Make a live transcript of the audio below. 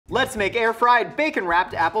Let's make air-fried,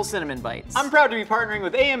 bacon-wrapped apple cinnamon bites. I'm proud to be partnering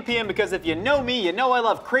with AM/PM because if you know me, you know I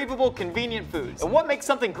love craveable, convenient foods. And what makes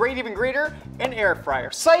something great even greater? An air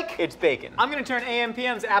fryer. Psych! It's bacon. I'm gonna turn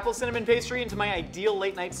AM/PM's apple cinnamon pastry into my ideal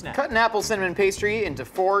late night snack. Cut an apple cinnamon pastry into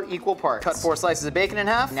 4 equal parts. Cut 4 slices of bacon in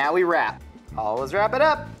half. Now we wrap. Always wrap it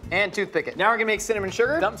up and toothpick it. Now we're gonna make cinnamon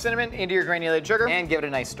sugar. Dump cinnamon into your granulated sugar and give it a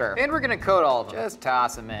nice stir. And we're gonna coat all of them. Just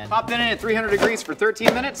toss them in. Pop that in at 300 degrees for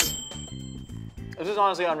 13 minutes. This is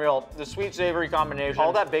honestly unreal. The sweet savory combination.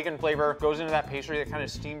 All that bacon flavor goes into that pastry that kind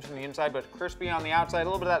of steams from the inside but crispy on the outside. A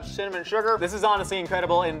little bit of that cinnamon sugar. This is honestly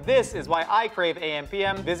incredible, and this is why I crave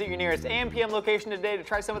AM/PM. Visit your nearest AM/PM location today to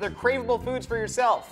try some of their craveable foods for yourself.